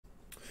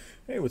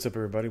Hey, what's up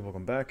everybody?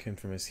 Welcome back.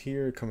 Infamous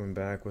here, coming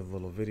back with a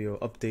little video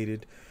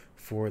updated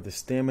for the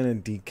stamina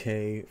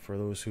DK. For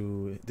those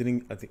who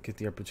didn't, I think, get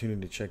the opportunity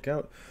to check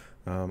out,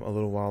 a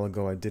little while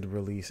ago I did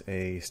release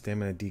a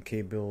stamina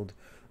DK build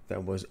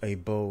that was a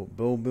bow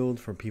build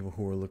for people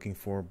who were looking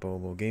for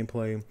bow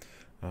gameplay.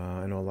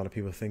 I know a lot of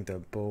people think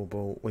that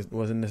bow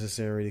wasn't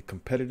necessarily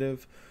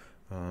competitive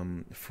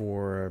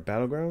for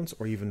battlegrounds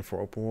or even for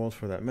open worlds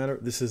for that matter.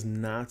 This is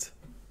not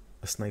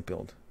a snipe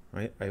build,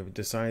 right? I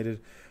decided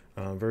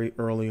very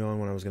early on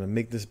when I was going to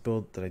make this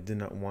build that I did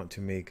not want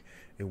to make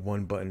a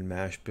one button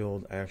mash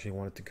build. I actually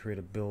wanted to create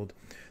a build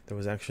that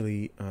was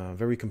actually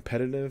very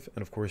competitive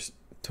and of course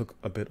took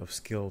a bit of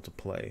skill to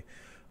play.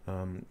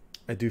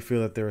 I do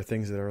feel that there are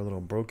things that are a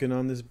little broken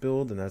on this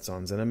build, and that's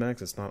on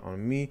ZeniMax. It's not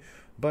on me,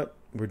 but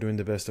we're doing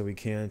the best that we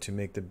can to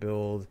make the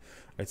build,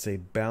 I'd say,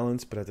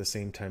 balanced, but at the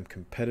same time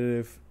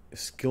competitive,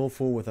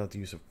 skillful without the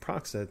use of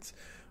proc sets,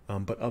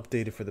 but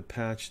updated for the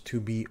patch to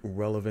be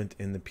relevant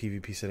in the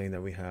PvP setting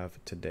that we have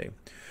today.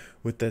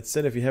 With that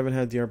said, if you haven't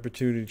had the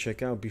opportunity to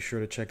check out, be sure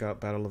to check out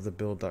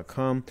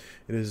battleofthebuild.com.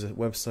 It is a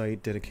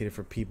website dedicated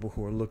for people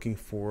who are looking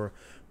for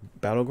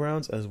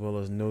battlegrounds as well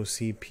as no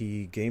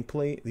CP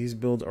gameplay. These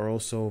builds are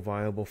also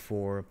viable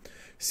for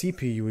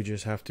CP. You would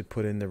just have to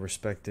put in the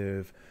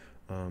respective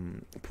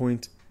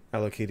point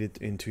allocated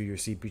into your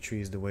CP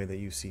trees the way that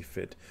you see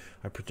fit.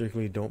 I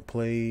particularly don't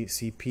play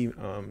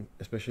CP,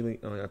 especially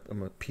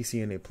I'm a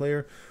PCNA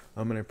player,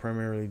 and I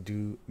primarily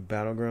do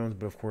battlegrounds,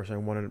 but of course I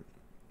wanted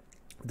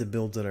the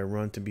builds that I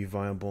run to be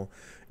viable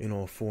in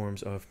all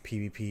forms of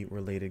PvP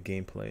related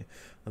gameplay.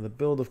 Now, the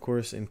build of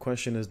course in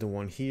question is the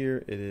one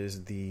here. It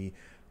is the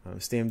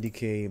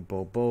StamDK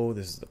bow.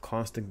 This is the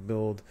caustic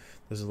build.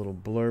 There's a little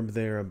blurb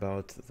there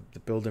about the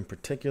build in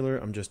particular.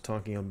 I'm just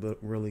talking a bit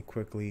really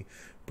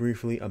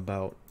briefly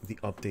about the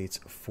updates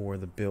for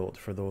the build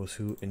for those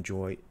who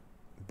enjoy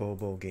bow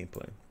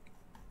gameplay.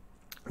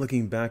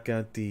 Looking back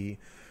at the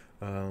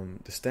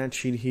stat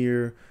sheet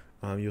here,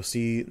 you'll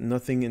see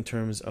nothing in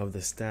terms of the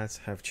stats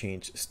have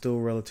changed. Still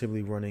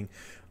relatively running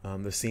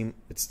the same.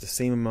 It's the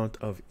same amount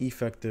of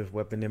effective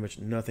weapon damage.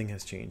 Nothing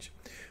has changed.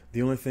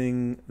 The only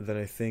thing that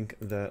I think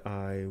that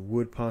I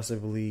would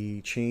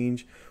possibly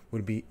change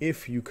would be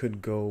if you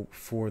could go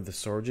for the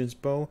Sergeant's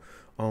Bow.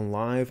 On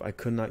live, I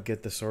could not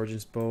get the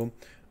Sergeant's Bow,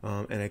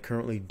 and I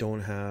currently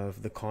don't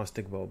have the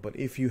Caustic Bow. But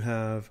if you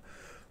have,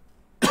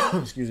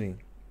 excuse me,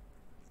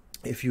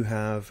 if you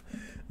have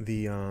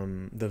the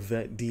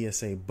Vet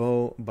DSA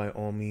bow, by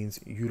all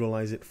means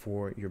utilize it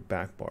for your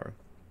back bar.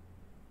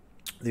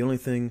 The only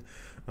thing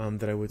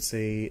that I would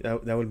say,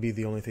 that would be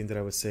the only thing that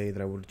I would say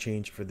that I would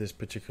change for this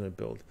particular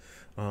build.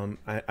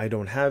 I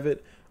don't have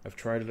it. I've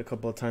tried it a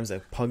couple of times.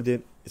 I've pugged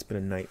it. It's been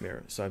a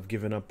nightmare. So I've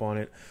given up on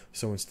it.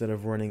 So instead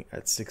of running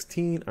at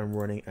 16, I'm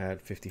running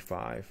at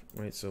 55,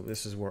 right? So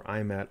this is where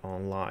I'm at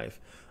on live.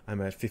 I'm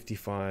at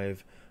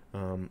 55,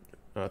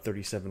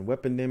 37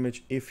 weapon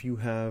damage. If you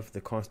have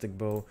the caustic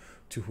bow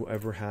to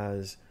whoever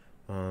has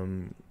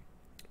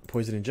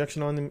poison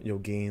injection on them, you'll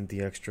gain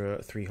the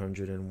extra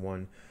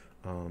 301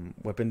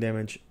 weapon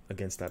damage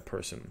against that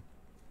person.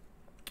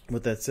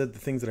 With that said, the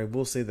things that I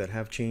will say that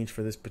have changed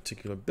for this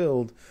particular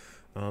build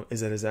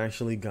is that it's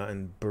actually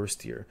gotten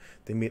burstier.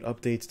 They made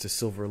updates to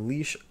Silver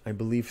Leash. I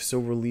believe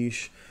Silver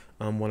Leash,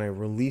 when I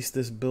released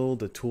this build,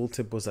 the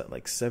tooltip was at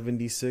like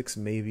 76,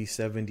 maybe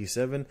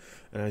 77,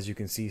 and as you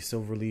can see,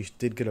 Silver Leash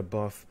did get a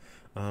buff.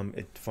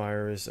 It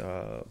fires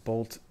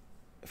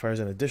fires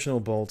an additional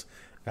bolt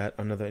at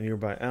another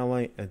nearby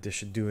ally,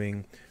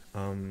 doing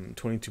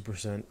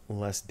 22%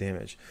 less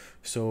damage.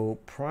 So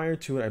prior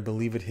to it, I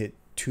believe it hit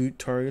 2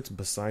 targets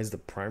besides the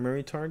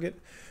primary target,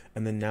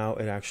 and then now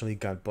it actually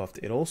got buffed.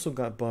 It also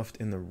got buffed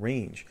in the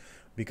range,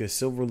 because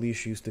Silver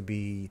Leash used to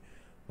be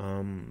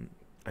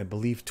I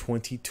believe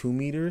 22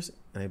 meters,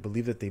 and I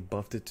believe that they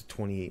buffed it to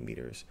 28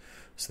 meters.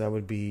 So that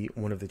would be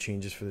one of the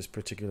changes for this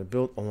particular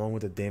build, along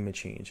with the damage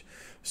change.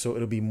 So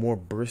it'll be more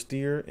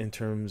burstier in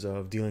terms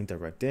of dealing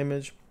direct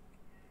damage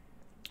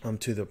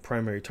to the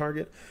primary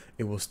target.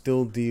 It will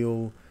still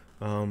deal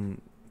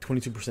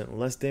 22%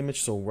 less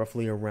damage, so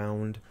roughly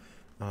around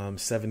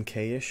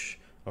 7k-ish,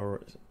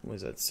 or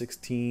was that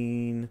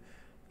 16?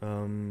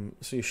 So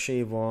you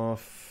shave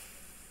off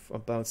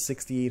about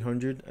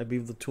 6,800, I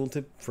believe, the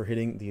tooltip for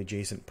hitting the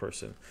adjacent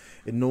person.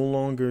 It no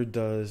longer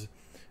does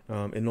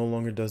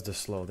the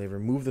slow. They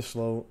removed the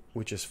slow,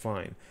 which is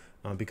fine,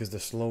 because the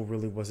slow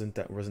really wasn't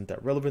that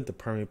relevant. The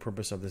primary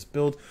purpose of this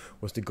build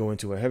was to go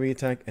into a heavy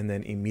attack and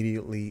then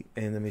immediately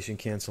animation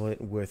cancel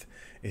it with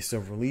a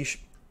Silver Leash.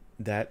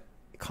 That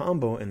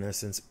combo in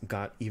essence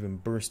got even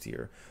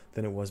burstier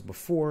than it was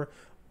before,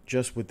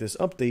 just with this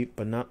update,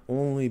 but not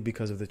only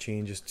because of the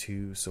changes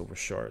to Silver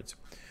Shards.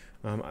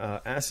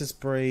 Acid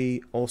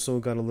Spray also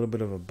got a little bit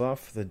of a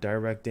buff. The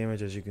direct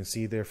damage, as you can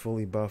see there,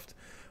 fully buffed,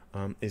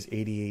 is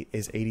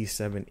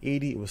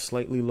 8780. It was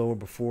slightly lower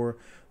before.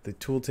 The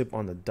tooltip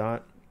on the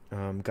dot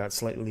got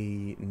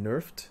slightly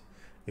nerfed.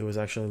 It was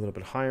actually a little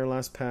bit higher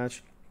last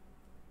patch.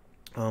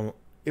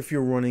 If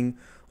you're running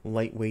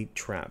lightweight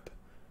trap,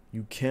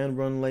 You can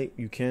run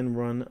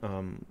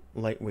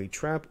lightweight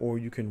trap, or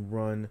you can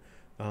run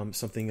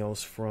something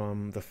else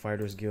from the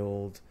Fighters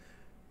Guild.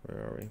 Where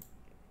are we?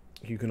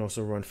 You can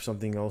also run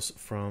something else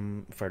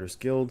from Fighters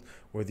Guild,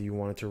 whether you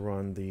wanted to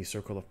run the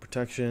Circle of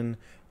Protection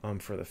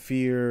for the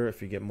fear.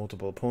 If you get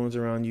multiple opponents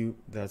around you,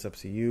 that's up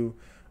to you.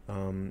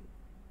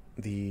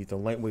 The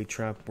lightweight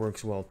trap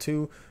works well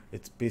too.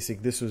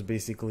 This was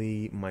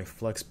basically my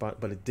flex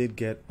spot, but it did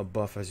get a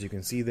buff, as you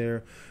can see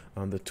there.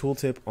 The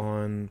tooltip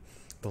on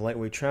the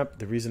lightweight trap,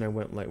 the reason I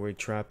went lightweight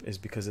trap is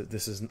because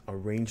this is a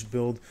ranged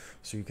build,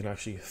 so you can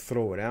actually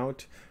throw it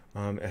out.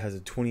 It has a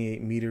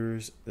 28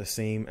 meters, the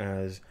same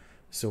as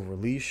Silver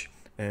Leash,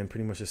 and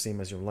pretty much the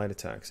same as your light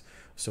attacks.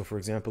 So for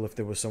example, if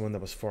there was someone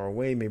that was far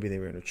away, maybe they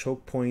were in a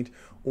choke point,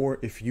 or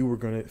if you were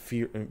going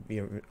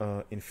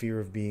to in fear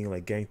of being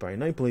like ganked by a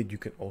Nightblade, you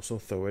can also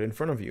throw it in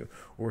front of you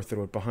or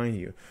throw it behind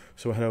you.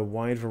 So it had a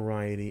wide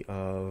variety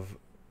of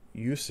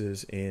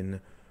uses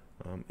in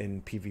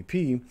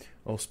PvP.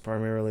 Also,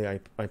 primarily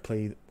I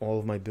played all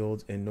of my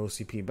builds in no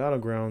CP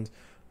Battlegrounds,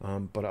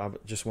 but I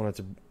just wanted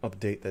to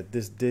update that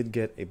this did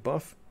get a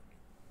buff.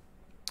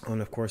 And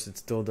of course, it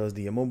still does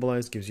the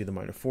immobilize, gives you the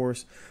minor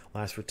force,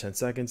 lasts for 10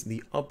 seconds.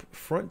 The up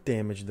front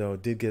damage, though,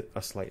 did get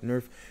a slight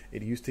nerf.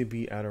 It used to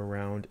be at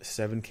around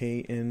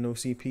 7k in no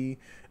CP,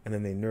 and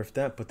then they nerfed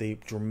that, but they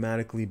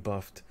dramatically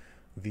buffed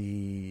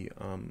the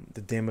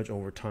damage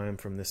over time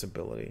from this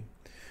ability.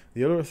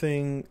 The other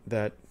thing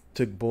that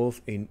took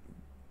both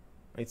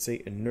I'd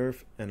say a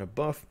nerf and a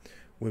buff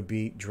would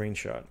be Drain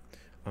Shot.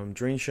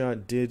 Drain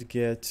Shot did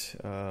get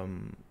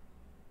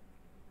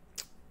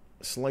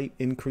slight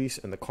increase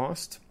in the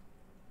cost.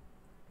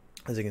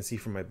 As you can see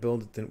from my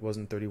build, it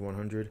wasn't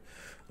 3100.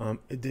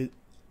 It did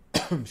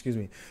excuse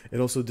me, it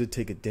also did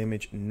take a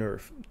damage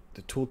nerf.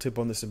 The tooltip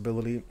on this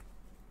ability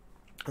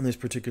on this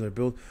particular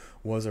build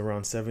was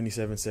around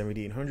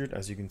 7800.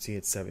 As you can see,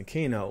 it's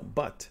 7k now,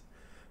 but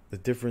the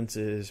difference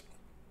is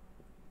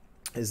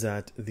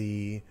that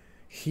the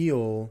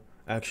heal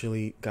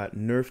actually got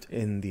nerfed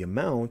in the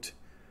amount,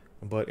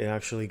 but it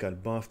actually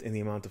got buffed in the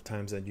amount of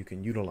times that you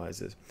can utilize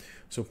this.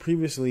 So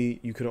previously,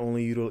 you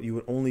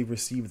would only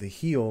receive the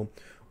heal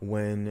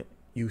when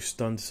you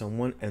stunned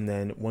someone, and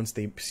then once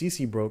they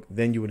CC broke,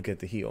 then you would get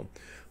the heal.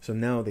 So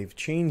now they've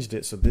changed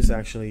it, so this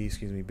actually,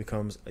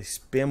 becomes a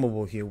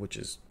spammable heal, which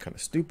is kind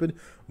of stupid,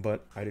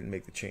 but I didn't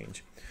make the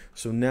change.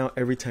 So now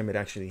every time it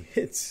actually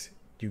hits,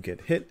 you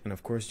get hit, and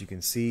of course you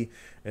can see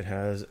it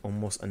has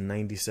almost a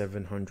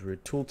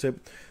 9700 tooltip.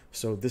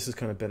 So this is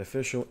kind of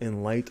beneficial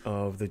in light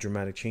of the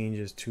dramatic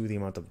changes to the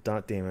amount of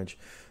dot damage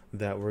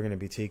that we're going to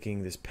be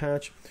taking this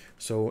patch.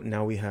 So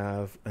now we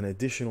have an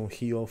additional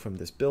heal from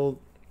this build.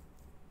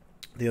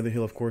 The other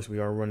heal, of course, we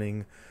are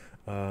running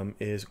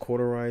is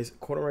Cauterize.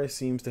 Cauterize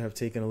seems to have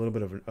taken a little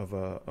bit of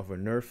a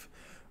nerf,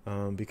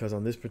 because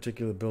on this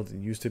particular build it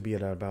used to be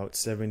at about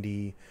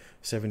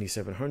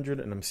 7700,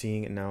 and I'm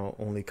seeing it now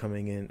only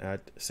coming in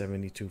at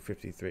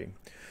 7253.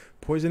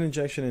 Poison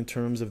Injection, in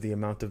terms of the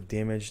amount of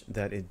damage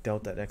that it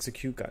dealt at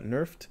execute, got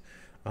nerfed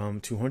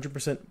to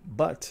 100%,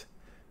 but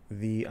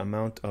the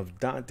amount of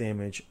dot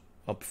damage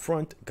up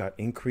front got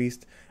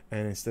increased,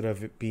 and instead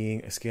of it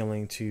being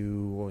scaling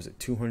to, what was it,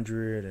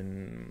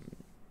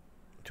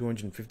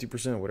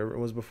 250%, whatever it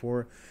was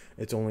before,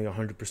 it's only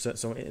 100%.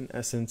 So in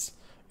essence,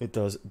 it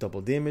does double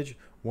damage.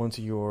 Once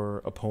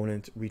your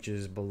opponent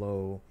reaches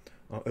below,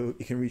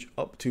 it can reach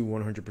up to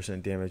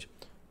 100% damage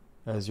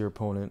as your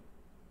opponent,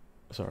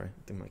 sorry,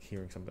 I'm like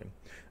hearing something.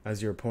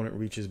 As your opponent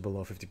reaches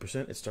below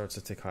 50%, it starts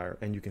to tick higher.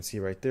 And you can see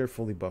right there,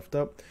 fully buffed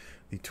up.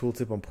 The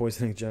tooltip on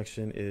Poison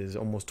Injection is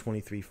almost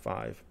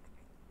 23.5.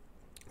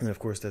 And of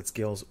course, that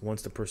scales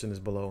once the person is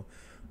below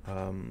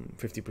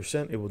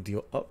 50%, it will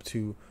deal up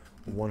to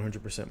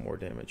 100% more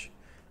damage.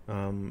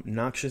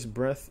 Noxious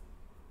Breath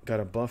got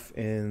a buff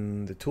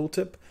in the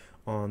tooltip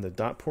on the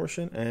dot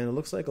portion, and it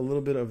looks like a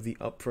little bit of the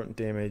upfront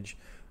damage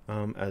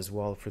as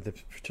well for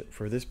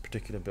this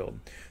particular build.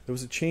 There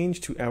was a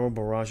change to Arrow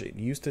Barrage. It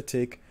used to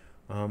tick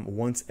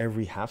once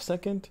every half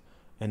second,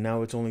 and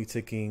now it's only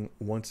ticking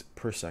once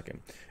per second.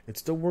 It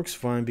still works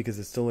fine because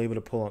it's still able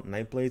to pull out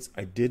Nightblades.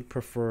 I did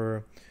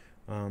prefer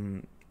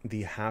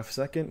the half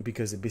second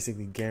because it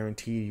basically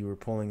guaranteed you were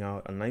pulling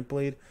out a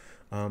Nightblade.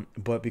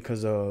 But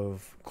because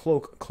of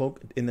Cloak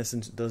in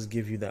essence does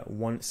give you that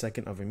 1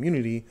 second of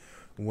immunity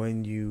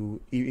when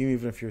you,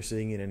 even if you're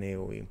sitting in an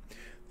AoE.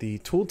 The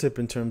tooltip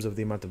in terms of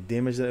the amount of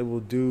damage that it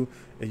will do,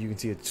 you can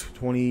see it's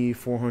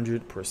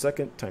 2400 per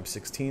second times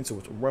 16, so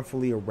it's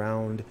roughly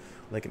around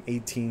like an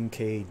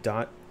 18k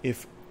dot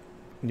if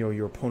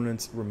your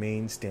opponents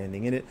remain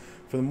standing in it.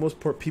 For the most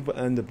part, people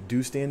end up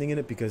standing in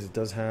it because it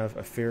does have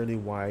a fairly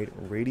wide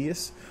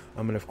radius,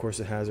 and of course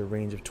it has a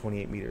range of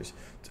 28 meters.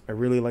 I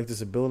really like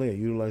this ability. I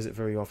utilize it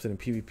very often in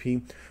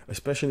PvP,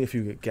 especially if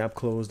you get gap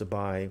closed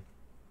by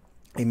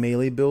a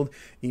melee build.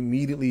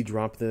 Immediately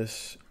drop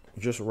this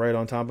just right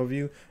on top of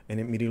you and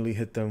immediately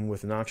hit them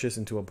with Noxious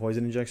into a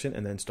Poison Injection,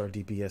 and then start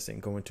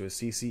DPSing, go into a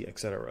CC,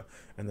 etc.,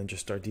 and then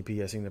just start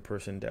DPSing the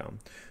person down.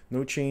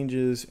 No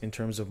changes in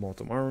terms of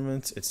multiple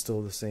armaments. It's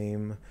still the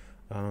same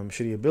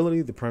shitty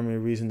ability. The primary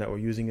reason that we're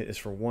using it is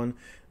for one,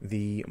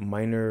 the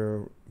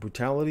minor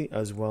brutality,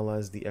 as well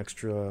as the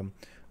extra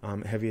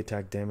heavy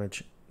attack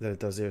damage that it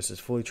does there. It says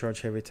fully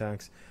charged heavy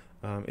attacks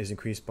is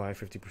increased by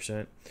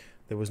 50%.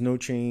 There was no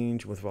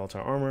change with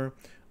volatile armor.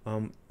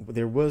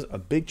 There was a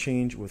big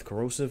change with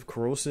corrosive.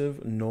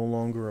 Corrosive no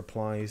longer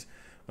applies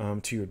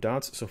to your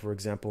dots. So for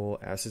example,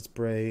 acid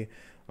spray,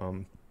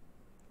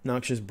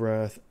 noxious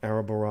breath,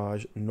 arrow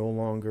barrage no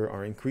longer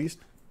are increased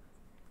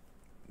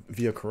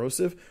via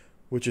corrosive,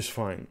 which is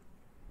fine.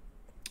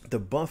 The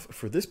buff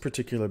for this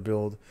particular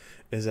build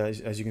is,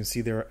 as you can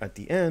see there at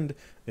the end,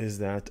 is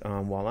that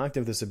while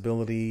active, this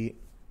ability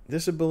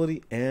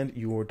and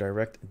your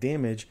direct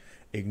damage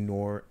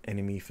ignore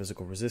enemy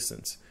physical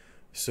resistance.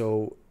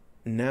 So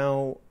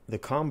now the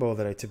combo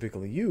that I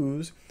typically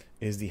use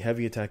is the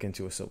heavy attack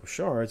into a silver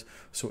shards.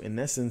 So in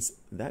essence,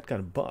 that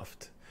got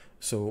buffed.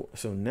 So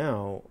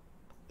now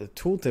the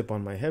tooltip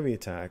on my heavy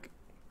attack,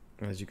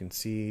 as you can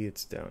see,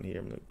 it's down here.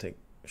 I'm going to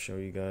show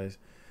you guys.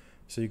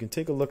 So you can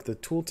take a look. The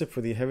tooltip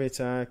for the heavy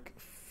attack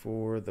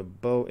for the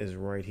bow is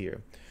right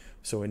here.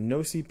 So in no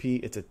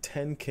CP, it's a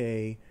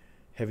 10k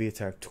heavy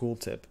attack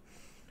tooltip.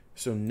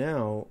 So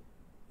now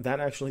that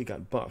actually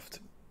got buffed.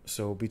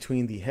 So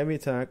between the heavy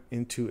attack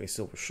into a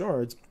silver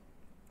shards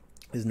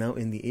is now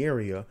in the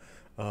area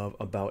of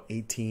about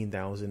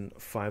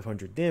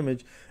 18,500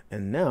 damage.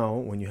 And now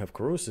when you have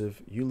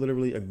corrosive, you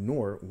literally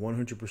ignore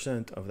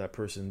 100% of that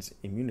person's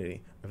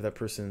immunity, of that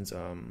person's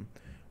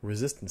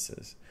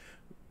resistances.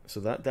 So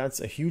that's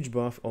a huge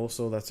buff.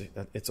 Also,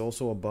 it's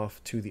also a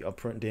buff to the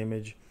upfront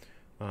damage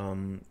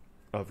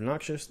of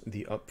noxious,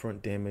 the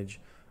upfront damage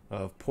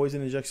of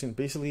poison injection.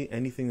 Basically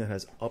anything that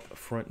has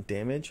upfront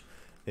damage,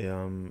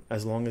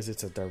 as long as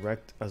it's a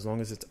direct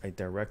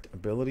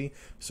ability.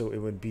 So it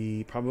would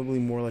be probably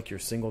more like your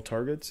single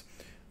targets.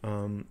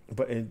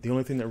 But the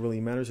only thing that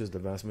really matters is the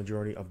vast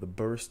majority of the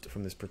burst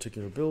from this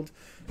particular build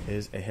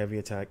is a heavy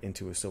attack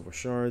into a silver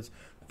shards.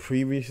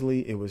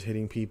 Previously, it was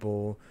hitting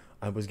people.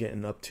 I was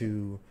getting up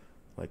to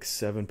like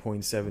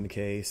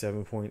 7.7k,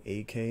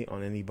 7.8k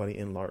on anybody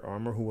in light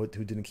armor who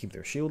didn't keep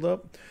their shield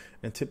up,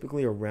 and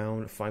typically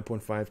around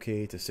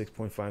 5.5k to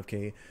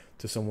 6.5k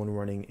to someone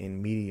running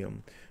in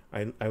medium.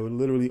 I would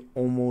literally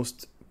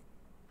almost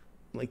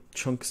like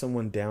chunk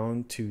someone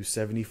down to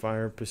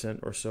 75%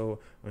 or so,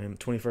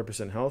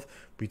 25% health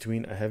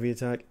between a heavy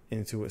attack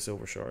into a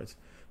silver shards.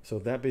 So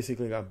that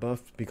basically got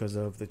buffed because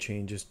of the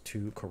changes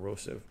to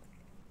corrosive.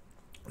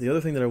 The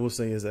other thing that I will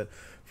say is that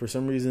for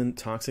some reason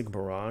Toxic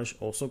Barrage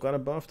also got a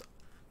buffed.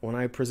 When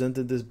I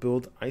presented this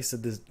build, I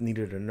said this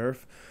needed a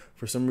nerf.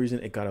 For some reason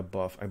it got a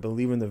buff. I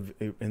believe in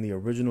the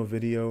original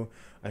video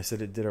I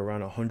said it did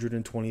around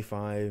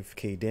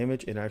 125k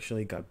damage. It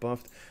actually got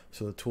buffed,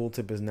 so the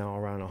tooltip is now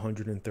around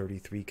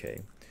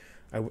 133k.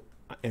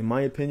 In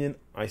my opinion,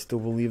 I still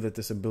believe that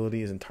this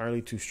ability is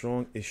entirely too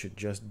strong. It should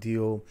just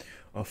deal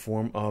a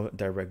form of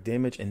direct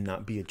damage and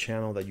not be a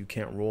channel that you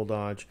can't roll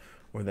dodge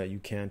or that you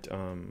can't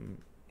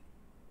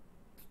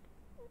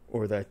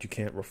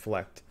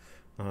reflect.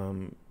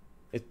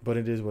 But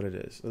it is what it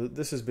is. So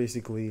this is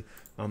basically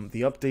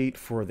the update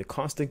for the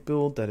caustic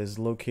build that is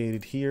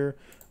located here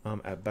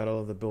at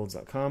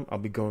battleofthebuilds.com. I'll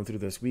be going through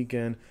this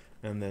weekend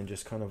and then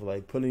just kind of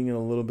like putting in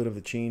a little bit of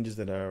the changes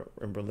that are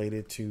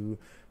related to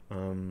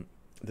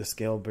the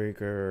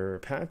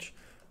Scalebreaker patch.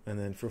 And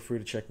then feel free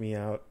to check me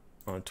out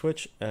on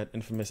Twitch at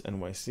Infamous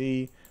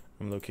NYC.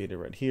 I'm located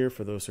right here.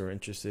 For those who are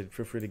interested,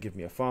 feel free to give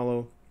me a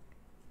follow.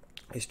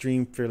 I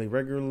stream fairly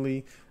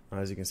regularly.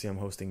 As you can see, I'm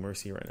hosting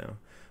Mercy right now.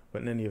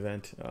 But in any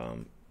event,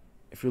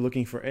 if you're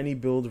looking for any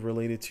build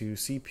related to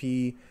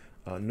CP,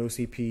 no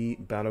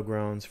CP,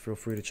 Battlegrounds, feel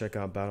free to check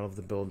out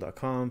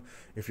battleofthebuild.com.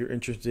 If you're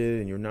interested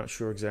and you're not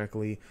sure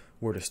exactly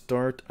where to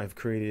start, I've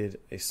created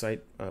a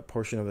site, a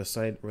portion of the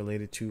site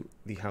related to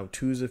the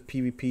how-tos of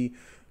PvP,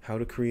 how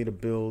to create a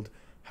build,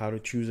 how to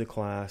choose a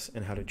class,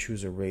 and how to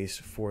choose a race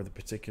for the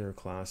particular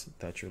class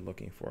that you're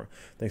looking for.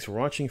 Thanks for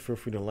watching. Feel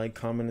free to like,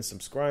 comment, and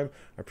subscribe.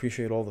 I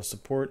appreciate all the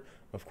support.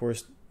 Of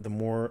course, the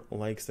more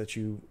likes that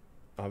you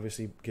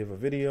obviously give a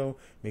video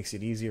makes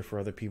it easier for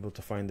other people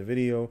to find the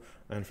video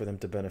and for them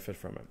to benefit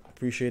from it.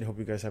 Appreciate it. Hope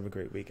you guys have a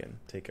great weekend.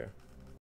 Take care.